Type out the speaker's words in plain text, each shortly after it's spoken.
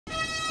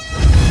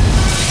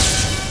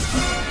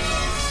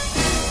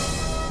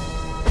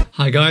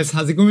Hi guys,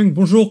 how's it going?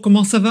 Bonjour,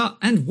 comment ça va?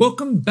 And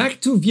welcome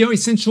back to VR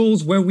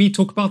Essentials, where we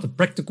talk about the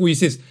practical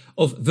uses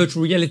of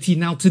virtual reality.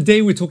 Now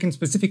today we're talking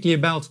specifically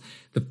about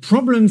the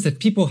problems that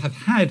people have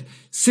had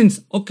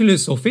since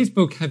Oculus or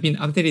Facebook have been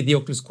updated the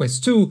Oculus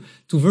Quest 2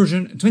 to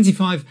version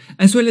 25,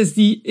 as well as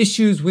the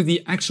issues with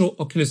the actual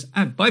Oculus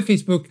app by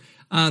Facebook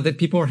that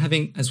people are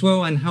having as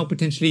well, and how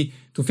potentially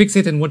to fix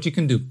it and what you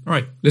can do. All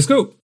right, let's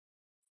go.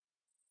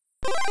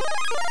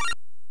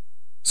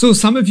 So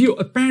some of you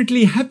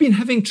apparently have been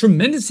having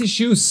tremendous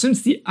issues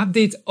since the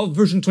update of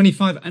version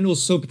 25 and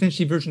also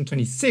potentially version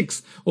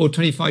 26 or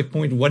 25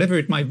 point whatever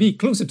it might be,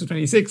 closer to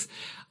 26,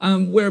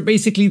 where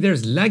basically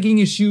there's lagging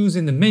issues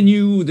in the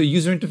menu, the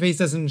user interface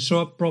doesn't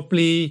show up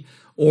properly,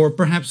 or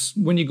perhaps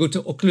when you go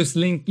to Oculus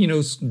Link, you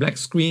know, black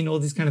screen, all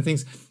these kind of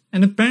things.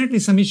 And apparently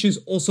some issues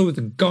also with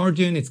the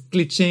Guardian, it's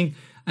glitching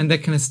and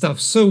that kind of stuff.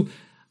 So,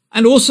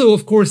 and also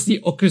of course the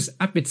Oculus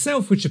app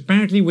itself, which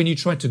apparently when you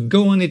try to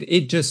go on it,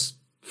 it just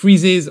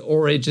freezes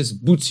or it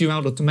just boots you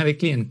out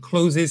automatically and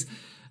closes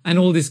and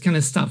all this kind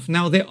of stuff.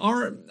 Now, there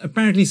are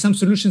apparently some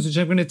solutions which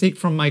I'm going to take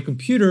from my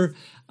computer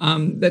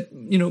that,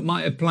 you know,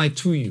 might apply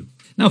to you.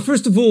 Now,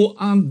 first of all,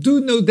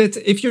 do know that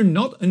if you're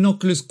not an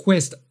Oculus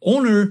Quest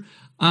owner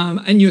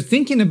and you're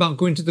thinking about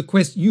going to the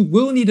Quest, you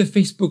will need a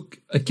Facebook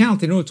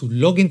account in order to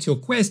log into your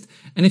Quest.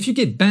 And if you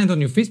get banned on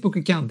your Facebook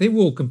account, they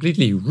will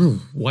completely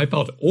wipe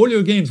out all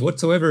your games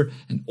whatsoever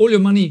and all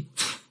your money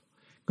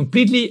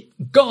completely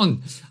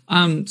gone.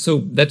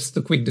 So that's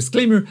the quick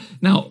disclaimer.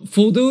 Now,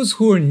 for those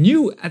who are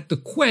new at the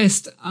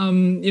Quest,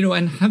 you know,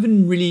 and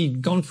haven't really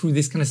gone through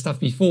this kind of stuff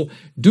before,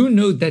 do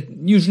know that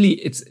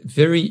usually it's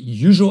very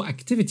usual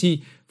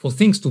activity for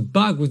things to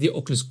bug with the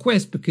Oculus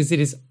Quest because it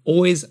is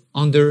always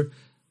under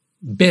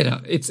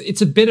beta.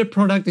 It's a better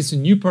product. It's a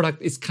new product.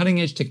 It's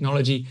cutting edge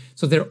technology.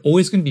 So there are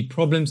always going to be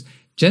problems.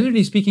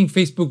 Generally speaking,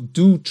 Facebook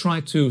do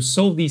try to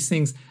solve these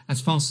things as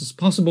fast as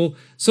possible.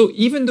 So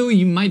even though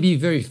you might be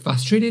very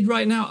frustrated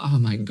right now, oh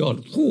my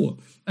God,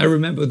 I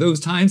remember those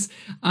times.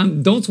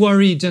 Don't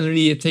worry.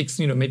 Generally, it takes,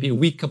 you know, maybe a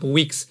week, couple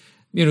weeks,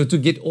 you know, to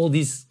get all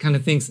these kind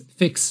of things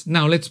fixed.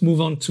 Now let's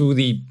move on to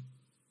the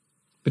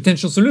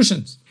potential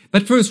solutions.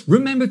 But first,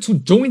 remember to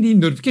join the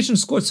notification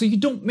squad so you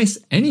don't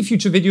miss any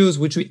future videos,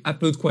 which we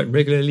upload quite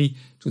regularly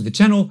to the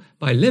channel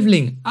by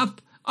leveling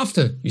up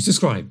after you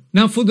subscribe.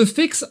 Now, for the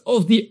fix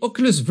of the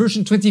Oculus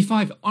version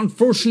 25,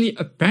 unfortunately,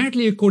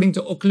 apparently according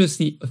to Oculus,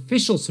 the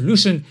official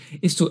solution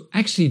is to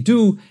actually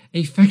do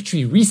a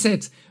factory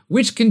reset,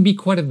 which can be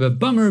quite of a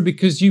bummer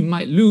because you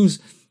might lose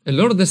a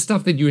lot of the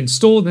stuff that you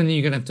installed and then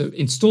you're going to have to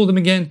install them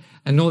again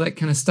and all that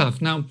kind of stuff.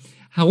 Now,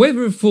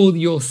 however, for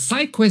your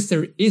Sidequest,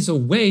 there is a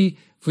way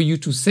for you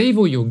to save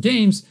all your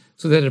games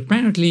so that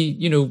apparently,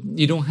 you know,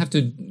 you don't have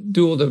to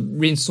do all the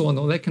reinstall and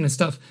all that kind of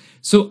stuff.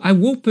 So I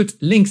will put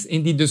links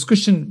in the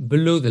description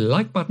below the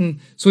like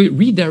button. So it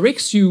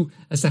redirects you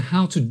as to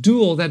how to do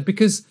all that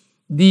because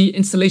the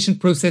installation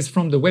process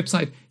from the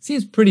website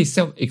seems pretty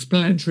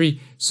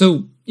self-explanatory.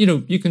 So, you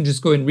know, you can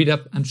just go and read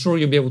up. I'm sure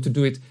you'll be able to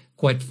do it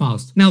quite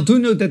fast. Now, do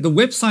note that the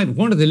website,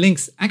 one of the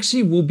links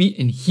actually will be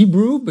in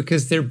Hebrew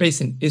because they're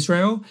based in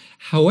Israel.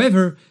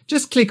 However,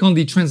 just click on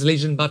the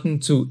translation button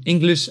to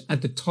English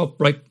at the top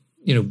right,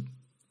 you know,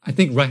 I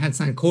think right-hand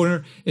side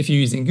corner, if you're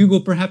using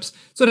Google perhaps,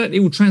 so that it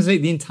will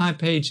translate the entire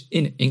page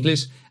in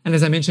English. And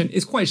as I mentioned,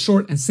 it's quite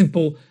short and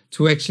simple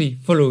to actually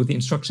follow the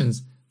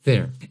instructions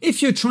there.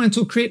 If you're trying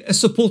to create a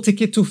support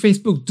ticket to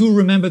Facebook, do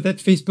remember that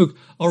Facebook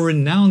are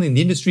renowned in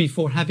the industry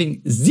for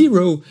having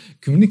zero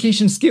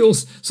communication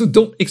skills. So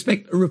don't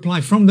expect a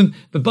reply from them,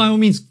 but by all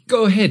means,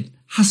 go ahead,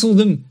 hustle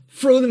them,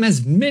 throw them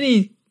as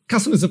many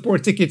customer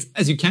support tickets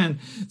as you can,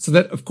 so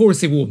that of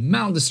course it will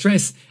mount the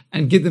stress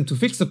and get them to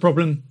fix the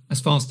problem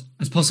as fast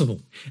as possible.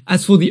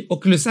 As for the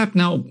Oculus app,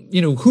 now,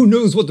 you know, who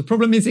knows what the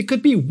problem is? It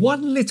could be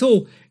one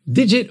little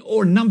digit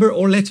or number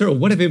or letter or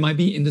whatever it might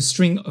be in the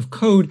string of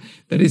code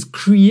that is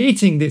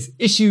creating this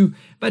issue.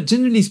 But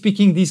generally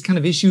speaking, these kind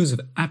of issues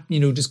of app, you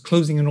know, just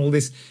closing and all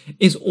this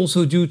is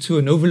also due to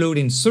an overload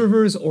in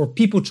servers or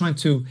people trying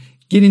to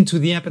get into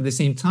the app at the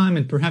same time,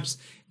 and perhaps,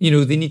 you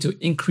know, they need to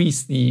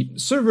increase the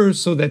server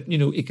so that, you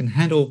know, it can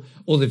handle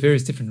all the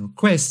various different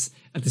requests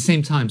at the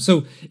same time.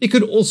 So it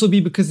could also be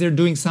because they're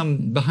doing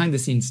some behind the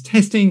scenes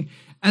testing.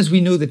 As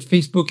we know that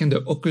Facebook and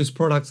the Oculus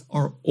products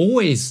are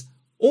always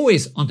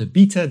under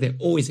beta, they're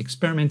always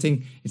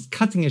experimenting. It's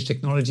cutting edge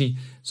technology.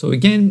 So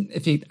again,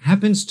 if it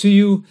happens to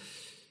you,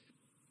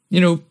 you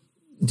know,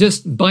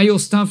 just buy your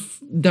stuff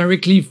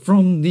directly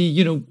from the,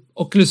 you know,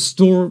 Oculus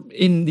store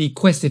in the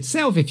Quest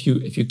itself, if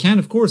you can,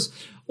 of course,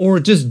 or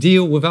just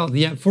deal without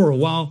the app for a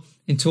while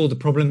until the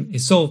problem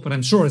is solved. But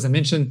I'm sure, as I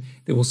mentioned,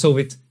 they will solve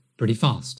it pretty fast.